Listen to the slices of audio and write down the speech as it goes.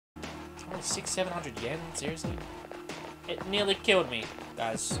700 yen? Seriously? It nearly killed me,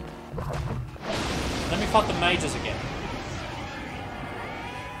 guys. Let me fight the mages again.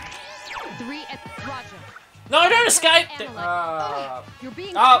 3 at Roger. No, don't escape! You're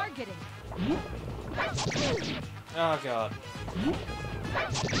being targeted. Oh god.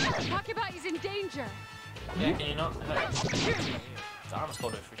 Takuba is in danger. Yeah, can you not? His arm's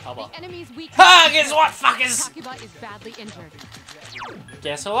called to recover. The enemy's weak. Ha! Guess what, fuckers? Takuba is badly injured.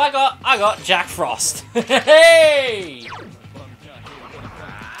 Guess who I got? I got Jack Frost. Hey!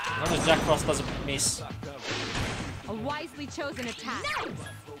 As long as Jack Frost doesn't miss. A wisely chosen attack.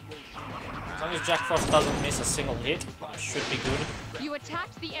 As long as Jack Frost doesn't miss a single hit, it should be good. You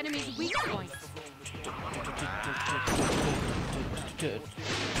attacked the enemy's weak point.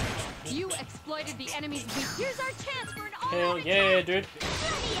 You exploited the enemy's weak. Here's our chance for an Hell yeah, dude.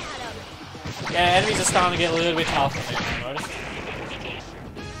 Yeah, enemies are starting to get a little bit healthy, I noticed.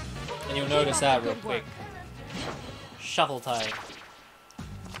 And you'll notice that real quick. Shuffle tie.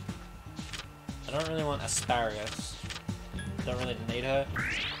 I don't really want asparagus. Don't really need her.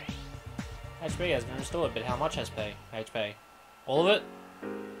 HP has been restored, but how much HP? HP? All of it?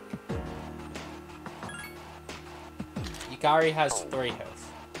 Yukari has 3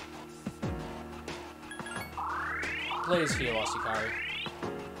 health. Please heal us, Yukari.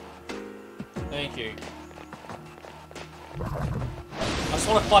 Thank you. I just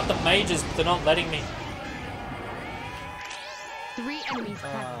want to fight the mages, but they're not letting me. 3 enemies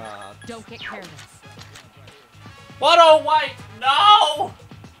present. Don't get careless. What? Oh wait! No!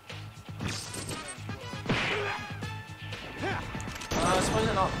 I suppose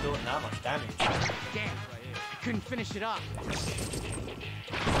they're not doing that much damage. Damn, I couldn't finish it off. Fuck.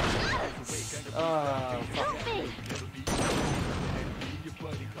 This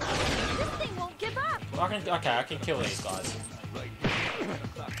thing won't give up. Okay, I can kill these guys.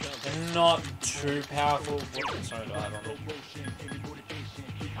 They're not too powerful. What sorry do I have on them?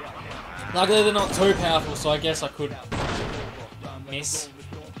 Luckily they're not too powerful, so I guess I could miss.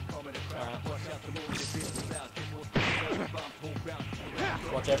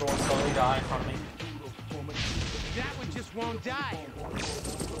 Watch everyone slowly die in front of me. That one just won't die.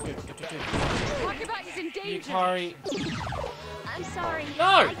 Takuba is in danger. Yukari. I'm sorry.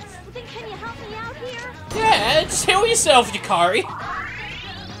 No! Then can you help me out here? Yeah, just heal yourself, Yukari.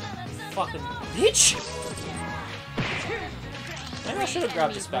 Fucking bitch. Maybe I should have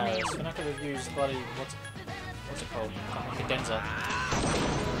grabbed asparagus. Then I could have used bloody what's it called? Condenser.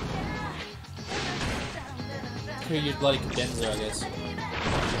 Could have used bloody condenser, I guess.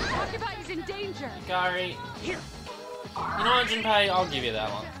 Takuba is in danger. Yukari. You know what, Junpei? I'll give you that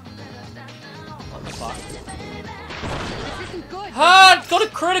one. What the fuck? This isn't good. Ah! Got a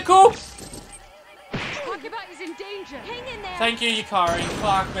critical! Takuba is in danger. Hang in there. Thank you, Yukari.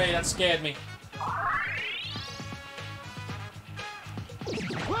 Fuck me, that scared me.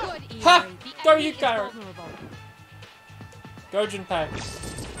 Good, Ha! the Go, enemy is Yukari. vulnerable. Go, Junpei.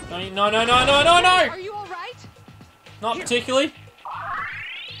 No, no, no, no, no, no! Are you alright? Not particularly.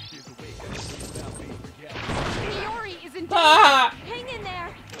 Iori is in danger. Ah! Hang in there.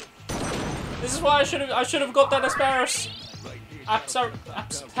 This is why I should have got that asparagus.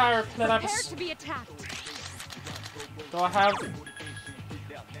 Prepare to be attacked. Do I have?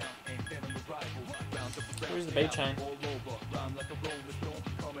 Where's the bait chain?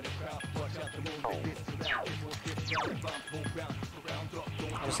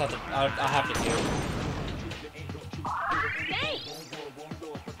 I just have to. I have to heal.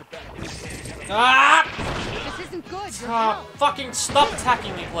 Ah! This isn't good. Fucking stop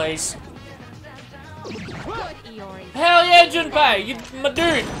attacking me, please. Good, Iori. Hell yeah, Junpei! You my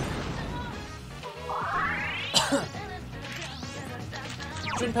dude!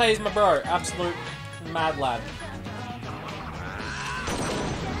 Junpei is my bro. Absolute mad lad.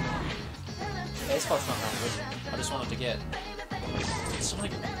 Yeah, this fuck's not that good. I just wanted to get...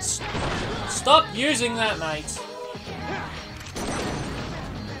 Stop using that, mate!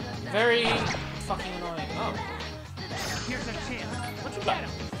 Very fucking annoying. Oh. Here's our chance. Let's Junpei.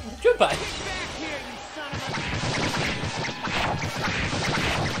 Junpei! back here,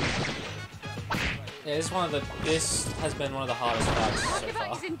 you son of a... Yeah, this has been one of the hardest fights so Takuba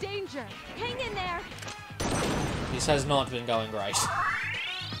far. is in danger. Hang in there. This has not been going great.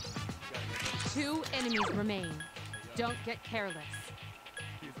 2 enemies remain. Don't get careless.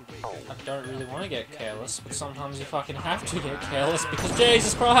 I don't really want to get careless, but sometimes you fucking have to get careless because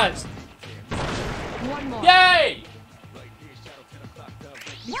Jesus Christ! One more. Yay!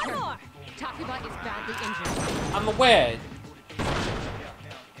 One more. Takuba is badly injured. I'm aware.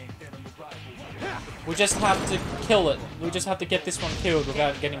 We just have to kill it. We just have to get this one killed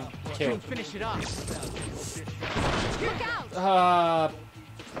without getting killed. Finish it off. Look out!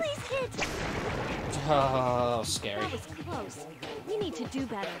 Please hit. Oh, scary. That was close. We need to do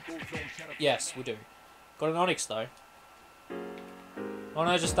better. Yes, we do. Got an Onyx though. Oh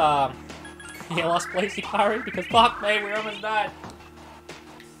no, just yeah, lost please, Hikari, because fuck me, we almost died.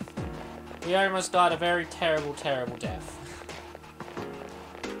 We almost died a very terrible, terrible death.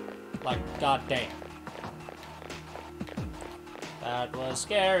 Like, goddamn. That was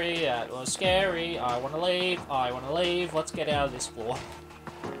scary, that was scary. I wanna leave, I wanna leave. Let's get out of this floor.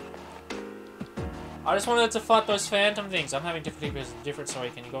 I just wanted to fight those phantom things. I'm having difficulty because it's different, sorry.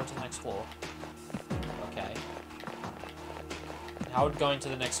 Can you go to the next floor? Okay. How would going to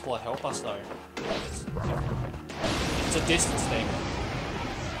the next floor help us, though? It's a distance thing.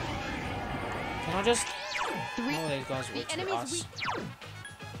 Can I just... Oh, these guys are weak to us.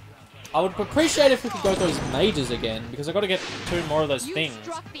 I would appreciate if we could go to those mages again, because I've got to get 2 more of those things.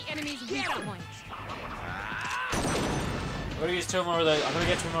 Struck the enemy's weak point. I'm gonna use 2 more of those. I'm gonna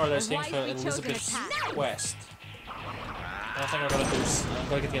get 2 more of those things for Elizabeth's quest. I think I've got to do. I've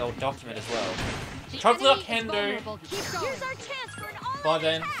got to get the old document as well. Hopefully I can do. Here's our chance for an all-out By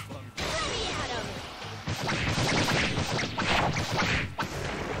then.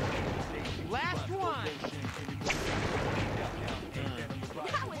 Last one.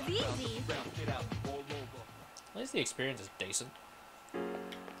 That was easy. At least the experience is decent.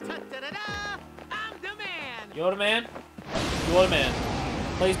 Ta-da-da-da! I'm the man. You're the man. You're the man.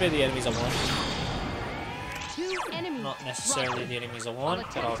 Please be the enemies I want. 2 enemies. Not necessarily the enemies I want,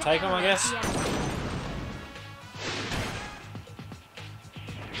 but I'll take them, I guess.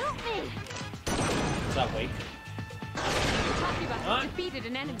 Help me. Is that weak? Talking about Alright. defeated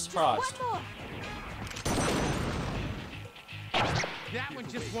an enemy. I'm surprised. One more. That one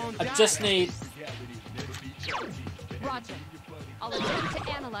just won't I die. just need. Roger. I'll attempt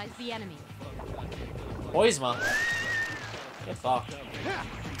to analyze the enemy. Poisma. Get fucked.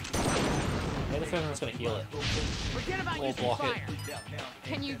 You're the first one that's gonna heal it. Forget about Or using block it. fire.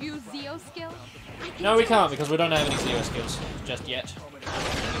 Can you use Zeo skill? No, we can't because we don't have any zero skills just yet.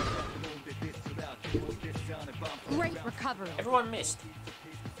 Great recovery. Everyone missed.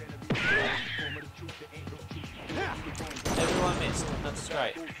 Everyone missed. That's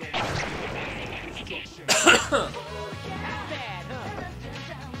great. Bad, huh?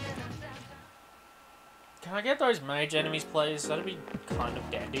 Can I get those mage enemies, please? That'd be kind of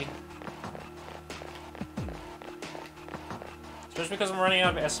dandy. Especially because I'm running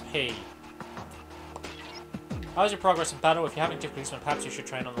out of SP. How's your progress in battle? If you're having difficulties, then perhaps you should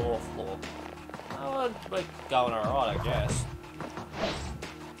train on the lower floor. Oh, we're going alright, I guess.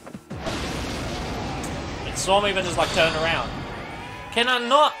 It saw me, but just like turned around. Can I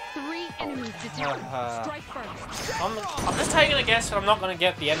not? 3 enemies detected. Strike first. I'm just taking a guess that I'm not going to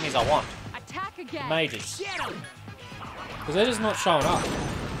get the enemies I want. Attack again. Mages. Get him. Because they're just not showing up.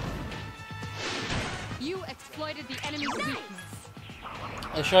 You exploited the enemy's weakness.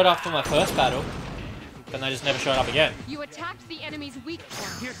 They showed up for my first battle, then they just never showed up again. You attacked the enemy's weak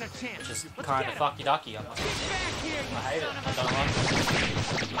point. Here's our chance. Just Let's kind get of fucky ducky. I Get back here, you hate it. son of I a... don't like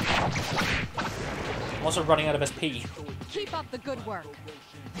it. I'm also running out of SP. Keep up the good work.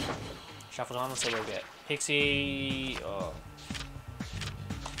 Shuffle on, let's see what we get. Pixie. Oh.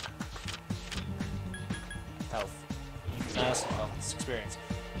 Health. No, that's not health, it's experience.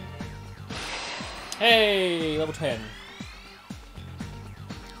 Hey, level 10.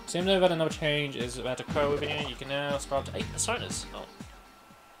 Seem to have had another change is about to occur within you. You can now spell up to 8 personas. Oh.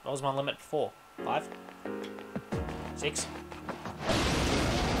 What was my limit before? 5? 6?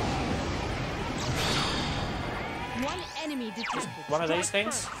 1 enemy detected. One of these Strike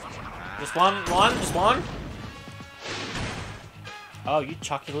things? first. Just one? Just one? Oh, you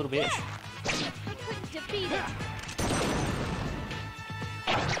chucky little bitch. I couldn't defeat it.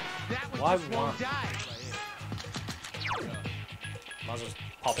 That one Why just one? won't die. Might as well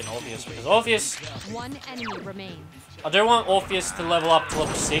pop in Orpheus because Orpheus. 1 enemy remains. I do want Orpheus to level up to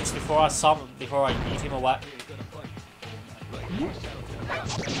level 6 before I eat him away. Let's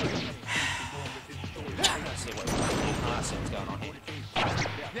see what's going on here.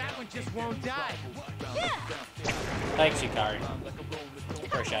 That one just won't die. Thanks, Yukari.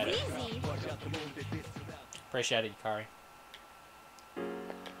 Appreciate it. Easy. Appreciate it, Yukari.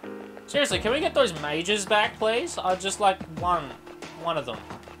 Seriously, can we get those mages back, please? I just like one of them.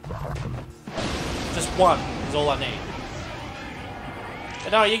 Just one is all I need.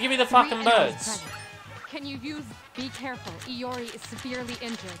 But no, you give me the 3 fucking enemies birds. present. Can you use... Be careful. Iori is severely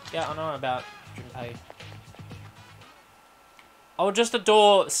injured. Yeah, I know about Junpei. I would just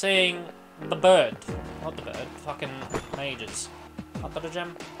adore seeing the bird. Not the bird, fucking mages. I've got a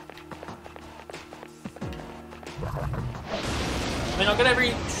gem. I mean, I've got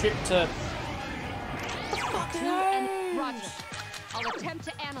every trip to... Roger. I'll attempt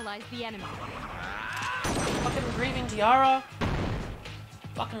to analyze the enemy. Fucking Grieving Tiara.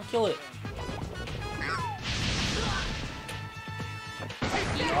 Fucking kill it.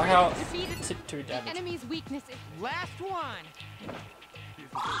 Or how tip 2 The damage. enemy's weakness is Last one.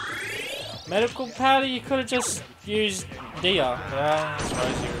 Medical powder, you could have just used Dia. Well, I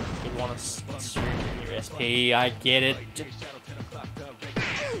suppose you'd want to stream your SP. I get it.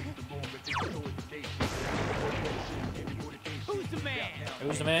 Who's the man?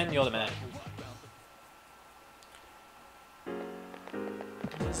 Who's the man? You're the man.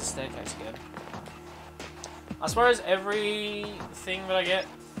 There's a staircase again. I suppose everything that I get...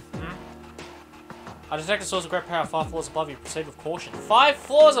 I detect a source of great power 5 floors above you. Proceed with caution. 5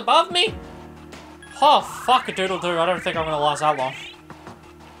 floors above me? Oh, fuck a doodle-doo. I don't think I'm going to last that long.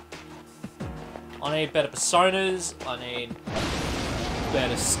 I need better personas. I need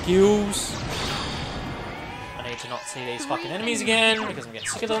better skills. I need to not see these fucking enemies again because I'm getting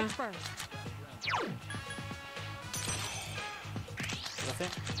sick of them. first. I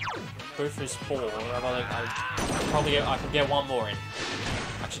think Booth is 4. I could get one more in.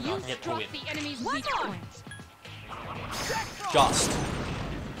 Actually, no, I You can get 2 struck in. the enemy's weak point. Just.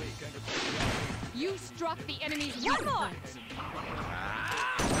 You struck the enemy's weak point.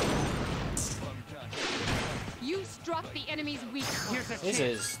 You struck the enemy's weak point. Here's a This chance.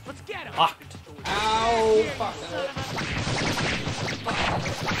 is Let's get him. fucked. Ow! Fuck.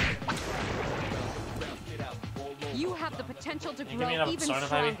 You have the potential to Can you give me grow another even persona,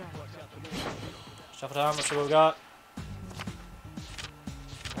 stronger. baby? Shuffle time, let's see what we got.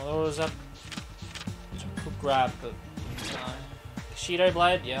 Well, what was that? Could grab, but no. Shido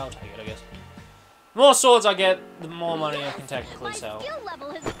blade? Yeah, I'll take it, I guess. The more swords I get, the more money I can technically My sell. skill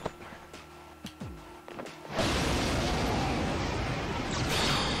level has...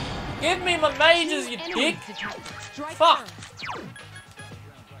 Give me my mages, you Enemy dick! detected. Strike Fuck. first.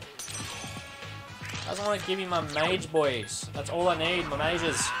 Doesn't want to give me my mage boys. That's all I need, my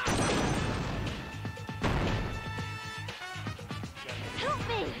mages. Help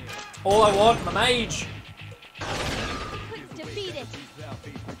me! All I want, my mage. Couldn't defeat it.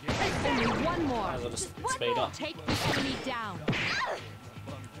 Only one more. Might as well just One speed more. up. Take the enemy down.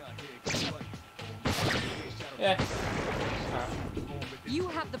 Yeah. You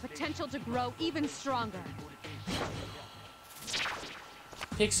have the potential to grow even stronger.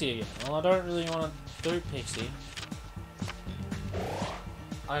 Pixie again. Well, I don't really want to do Pixie.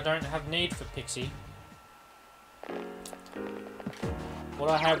 I don't have need for Pixie. What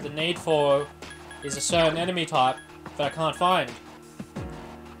I have the need for is a certain enemy type that I can't find.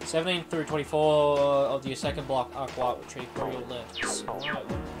 17 through 24 of your second block are quiet retrieve burial lists. Alright,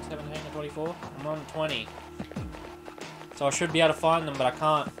 17 to 24? I'm on 20. So I should be able to find them, but I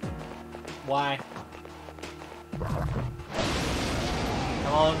can't. Why?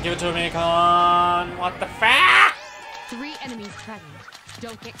 Come on, give it to me, come on! What the fuck? 3 enemies present.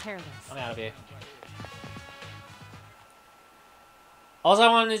 Don't get careless. I'm out of here. All I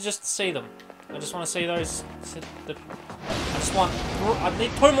want is just to see them. I just want to see those. I just want. I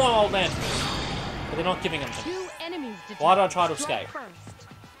need 2 more old men. But they're not giving them to me. 2 enemies detected. Why did I try to Strike escape? first.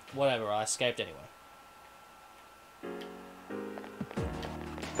 Whatever, I escaped anyway.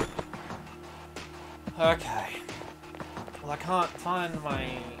 Okay. Well, I can't find my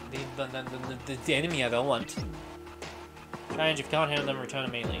the enemy I want. Change. If you can't handle them, return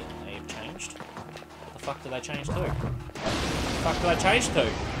immediately. They've changed. What the fuck did they change to? What the fuck did they change to?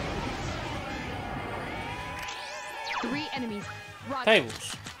 3 enemies. Roger.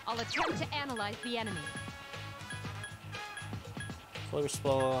 Tables. I'll attempt to analyze the enemy. Fully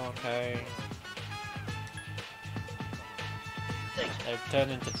explore. Okay. They've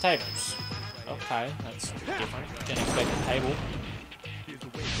turned into tables. Okay, that's different. Didn't expect a table.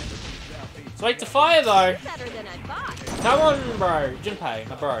 It's weak to fire though. Better than I thought. Come on, bro. Junpei,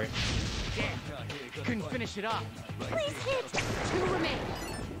 my bro. Damn. Couldn't finish it up. Please hit. 2 remain.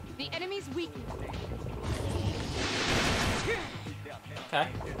 The enemy's weak. Okay.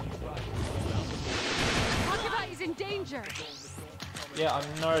 Takeba is in danger. Yeah, I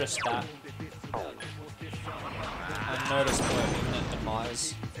noticed that. I noticed the imminent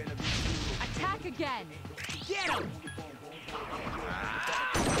demise. Attack again. Get him.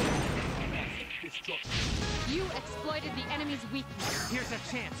 You exploited the enemy's weakness. Here's a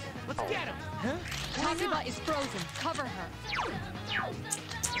chance. Let's get him. Huh? Takeba is frozen. Cover her.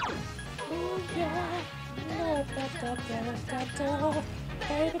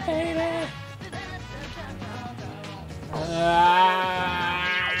 Baby, baby. I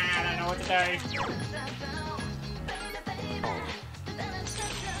don't know what to do.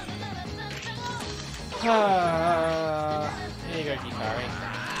 Here you go, Hikari.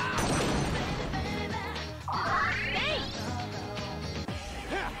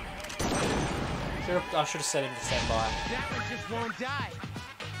 I should have set him to stand by. That one just won't die.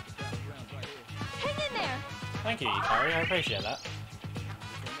 Hang in there. Thank you, Hikari. I appreciate that.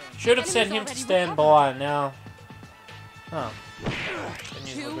 Should have set him to stand by. Now. Oh.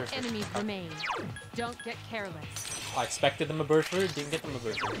 Two enemies remain. Don't get careless. I expected them a Bufu, didn't get them a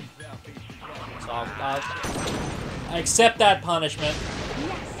Bufu. So I accept that punishment.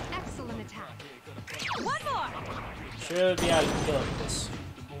 Yes, excellent attack. One more. Should be able to kill it with this.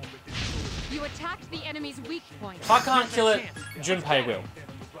 You attacked the enemy's weak point. If I can't kill it, Junpei will.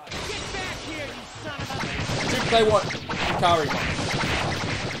 Get back here, you son of a... Junpei what? Hikari won.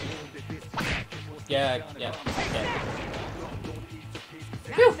 Yeah.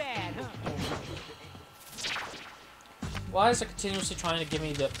 Not bad, huh? Why is it continuously trying to give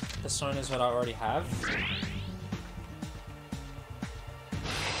me the personas that I already have?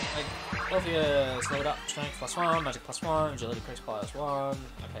 Like, obvious, level up, strength +1, magic +1, agility increase +1.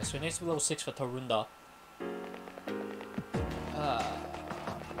 Okay, so it needs to be level 6 for Torunda.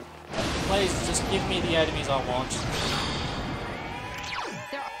 Please just give me the enemies I want.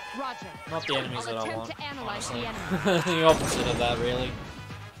 Roger. Not the enemies that I Attempt want. to analyze Honestly. the enemy. The opposite of that, really.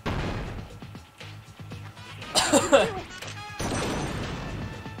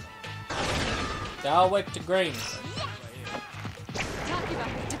 Dalwick to green. Takuba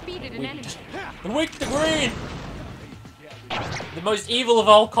has defeated an enemy. The wick to green! The most evil of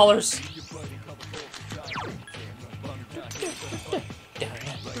all colors.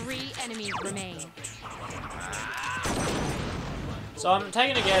 3 enemies remain. So I'm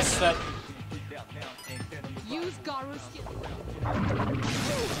taking a guess that Use Garu's skill.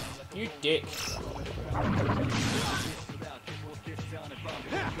 you dick.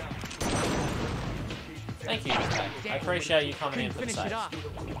 Thank you, Jack. I appreciate you coming in for the Finish it save. off.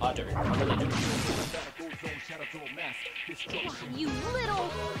 I do. I really do. You little.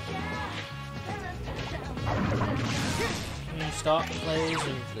 Can you stop, please,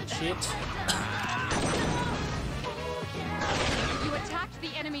 with the shit? You attacked the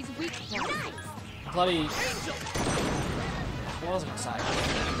enemy's weak point. Bloody... What was I gonna say?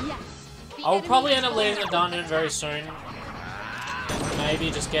 Yes. The I will enemy probably is end up leaving the vulnerable. dungeon very soon. And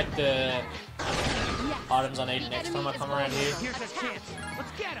maybe just get the Yes. items I need The next enemy time I is come around here. Here's our chance.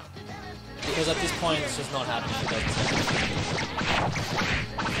 Let's get him. Because at this point, it's just not happening.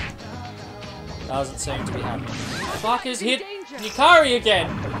 It doesn't seem to be happening. Fuck has hit Hikari again!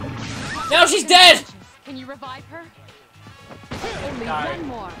 Now she's dead! Can you revive her? Only No. one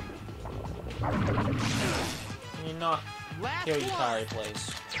more. Can you not Last kill one. Hikari,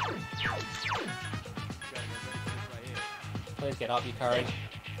 please? Please get up, Hikari.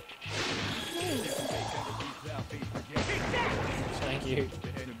 Thank you.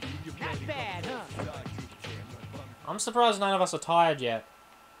 Not bad, huh? I'm surprised none of us are tired yet.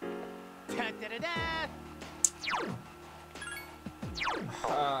 Da-da-da-da.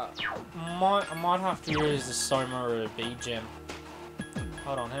 I might have to use the Soma or a B gem.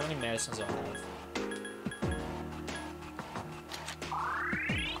 Hold on, how many medicines do I have?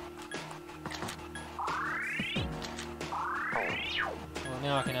 Well,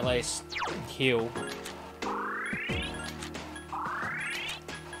 now I can at least heal.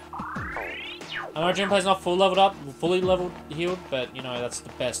 I know Junpei's not fully leveled healed, but you know that's the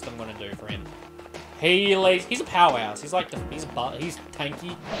best I'm gonna do for him. He's a powerhouse. He's he's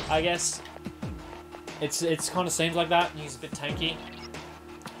tanky, I guess. It's kind of seems like that. He's a bit tanky.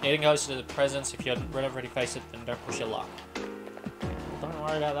 Getting goes to the presence. If you're already face it, then don't push your luck. Don't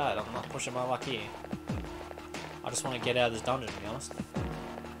worry about that. I'm not pushing my luck here. I just want to get out of this dungeon, to be honest.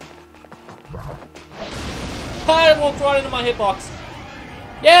 I walked right into my hitbox.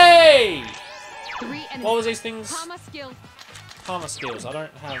 Yay! 3 enemies. What was these things? Karma skill. Karma skills. I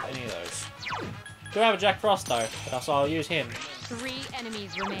don't have any of those. Do have a Jack Frost though, so I'll use him. 3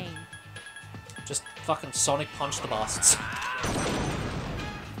 enemies remain. Just fucking Sonic Punch the bastards.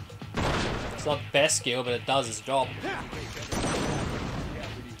 It's not the best skill, but it does its job.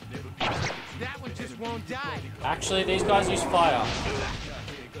 That one just won't die. Actually, these guys use fire.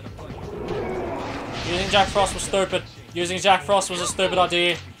 Using Jack Frost was stupid. Using Jack Frost was a stupid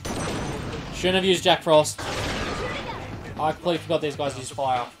idea. Shouldn't have used Jack Frost. I completely forgot these guys use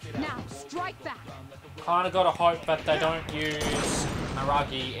fire. Now, strike back. Kinda gotta hope that they don't use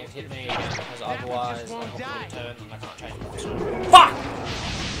Aragi and hit me again, because otherwise I'm gonna turn and I can't change my persona. Fuck!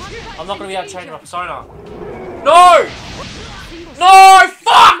 I'm not gonna be able to change my persona. No! No!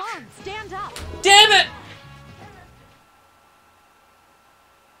 Fuck! Come on, stand up. Damn it!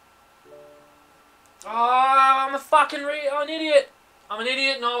 Oh, I'm an idiot. I'm an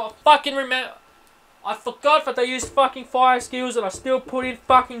idiot. No, I fucking remember. I forgot that they used fucking fire skills and I still put in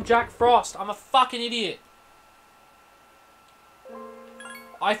fucking Jack Frost. I'm a fucking idiot.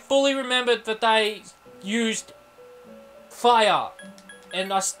 I fully remembered that they used fire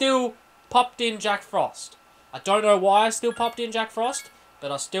and I still popped in Jack Frost. I don't know why I still popped in Jack Frost,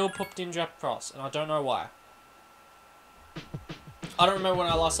 but I still popped in Jack Frost and I don't know why. I don't remember when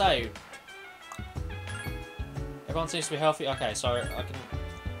I last saved. Everyone seems to be healthy. Okay, so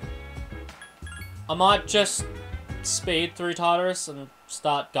I might just speed through Tartarus and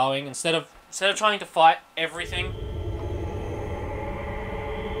start going instead of trying to fight everything.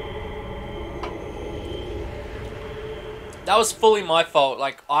 That was fully my fault.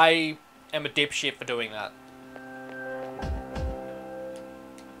 Like, I am a dipshit for doing that.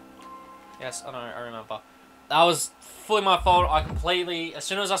 Yes, I know, I remember. That was fully my fault. I completely, as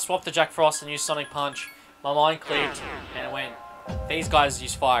soon as I swapped to Jack Frost and used Sonic Punch, my mind clicked and it went, these guys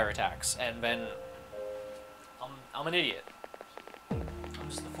use fire attacks, and then I'm an idiot. I'm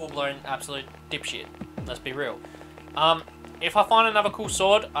just a full-blown absolute dipshit. Let's be real. If I find another cool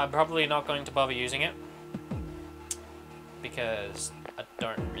sword, I'm probably not going to bother using it. Because I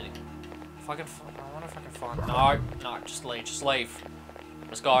don't really... I wonder if I can find... No, just leave.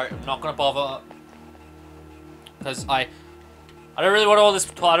 Let's go. I'm not going to bother. Because I don't really want all this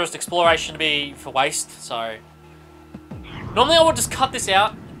Tartarus exploration to be for waste, so... Normally I would just cut this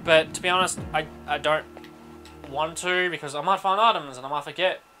out, but to be honest, I don't want to, because I might find items and I might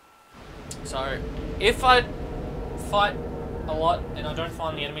forget. So, if I fight a lot and I don't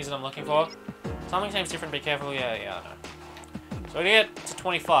find the enemies that I'm looking for, something seems different, be careful, yeah, I know. So we get to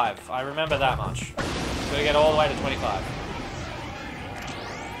 25, I remember that much. So we get all the way to 25.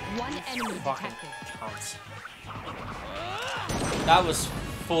 One enemy Fucking detected. cunts. That was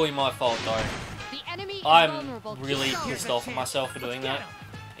fully my fault though. The enemy is I'm vulnerable to really assault. pissed off at myself for doing that.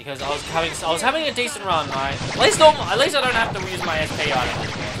 Because I was having a decent run, right? At least I don't have to use my SP item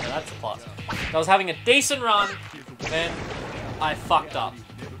anymore, so that's a plus. I was having a decent run, then I fucked up.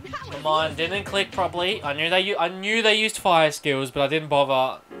 My mind didn't click properly. I knew they used fire skills, but I didn't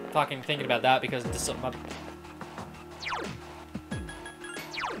bother fucking thinking about that because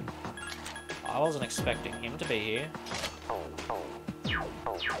I wasn't expecting him to be here.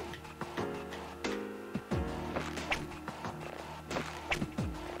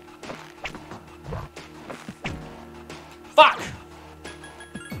 Fuck!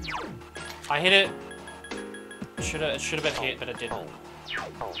 I hit it. It should have been hit, but it didn't.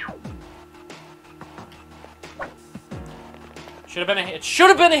 Should have been a hit. It should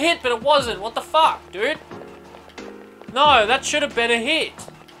have been a hit, but it wasn't. What the fuck, dude? No, that should have been a hit.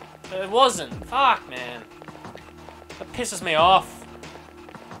 But it wasn't. Fuck, man. That pisses me off.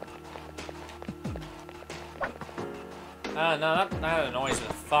 No, that annoys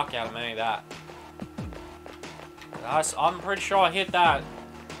the fuck out of me, that. I'm pretty sure I hit that.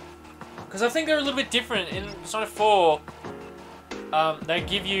 Because I think they're a little bit different. In Sonic 4, they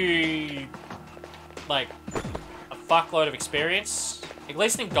give you, like, a fuckload of experience. At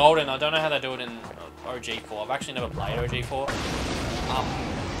least in Golden, I don't know how they do it in OG4. I've actually never played OG4.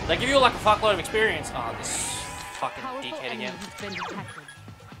 They give you, like, a fuckload of experience. Oh, this fucking dickhead again.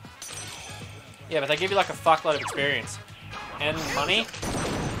 Yeah, but they give you, like, a fuckload of experience. And money.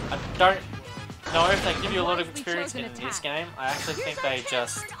 I don't know if they give you a lot of experience in this game. I actually think they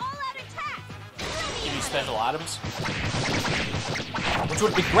just give you special items. Which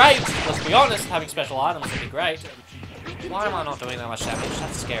would be great, let's be honest, having special items would be great. Why am I not doing that much damage?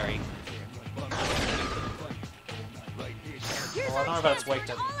 That's scary. Well, I know about its weak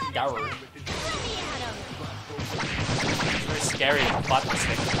to Garu. It's very scary to fight this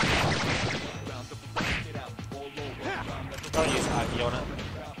thing. Don't use Ivy on it.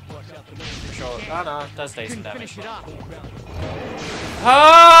 Sure. No, it does decent damage.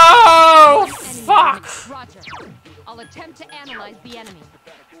 Oh, fuck! Roger. I'll attempt to analyze the enemy.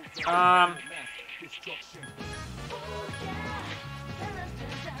 Oh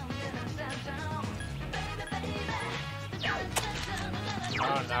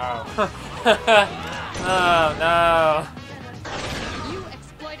no. Oh no. You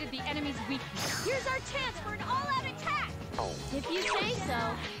exploited the enemy's weakness. Here's our chance for an all-out attack. If you say so.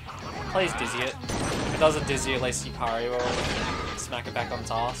 Please dizzy it. If it doesn't dizzy, at least you parry or smack it back on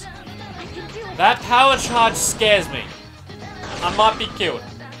its ass. That power charge scares me. I might be killed.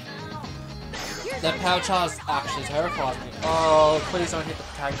 That power charge actually terrifies me. Oh, please don't hit the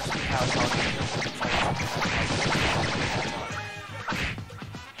protagonist with power charge.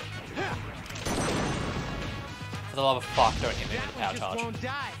 For the love of fuck, don't hit me with the power charge.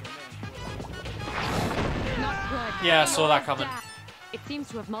 Not good. Yeah, I saw that coming. It seems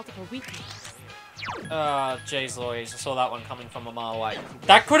to have multiple weaknesses. Jeez Louise, I saw that one coming from a mile away.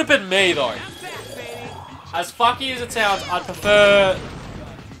 That could have been me, though. As fucky as it sounds, I'd prefer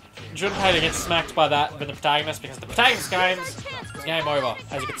Junpei to get smacked by that than the protagonist, because the protagonist games is game over,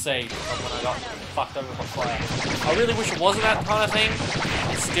 as you can see from when I got fucked over by fire. I really wish it wasn't that kind of thing.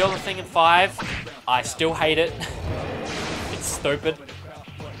 It's still the thing in 5. I still hate it. It's stupid.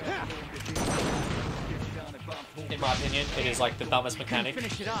 In my opinion, it is like the dumbest mechanic.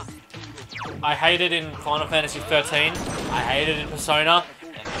 Finish it up. I hate it in Final Fantasy 13. I hate it in Persona.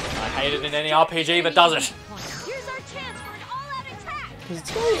 And I hate it in any RPG that does it. Here's our chance for an all-out attack.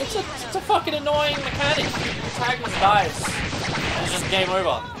 It's a fucking annoying mechanic. The protagonist dies. And it's just game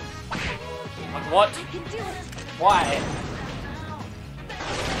over. Like, what? Why?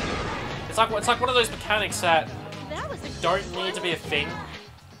 It's like one of those mechanics that don't need to be a thing.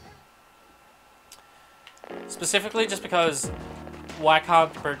 Specifically just because why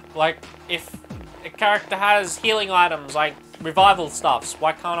can't, like, if a character has healing items, like revival stuffs,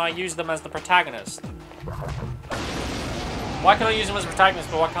 why can't I use them as the protagonist? Why can I use them as protagonist,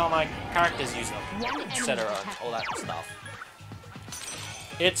 but why can't my characters use them, etc., all that stuff?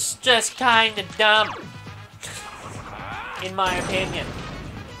 It's just kinda dumb, in my opinion.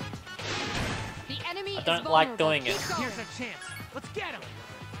 The enemy I don't like doing it. Here's our chance. Let's get him.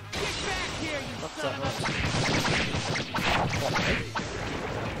 Get back here, you What's son up? of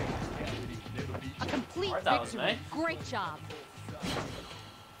a... A complete Alright, that was victory. me. Great job.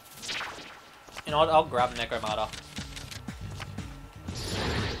 You know what, I'll grab Necromata.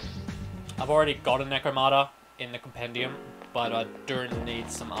 I've already got a Necromata in the compendium, but I do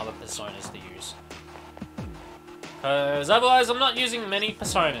need some other personas to use. Because otherwise I'm not using many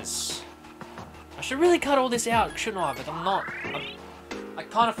personas. I should really cut all this out, shouldn't I? But I'm not. I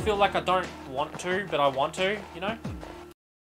kind of feel like I don't want to, but I want to, you know?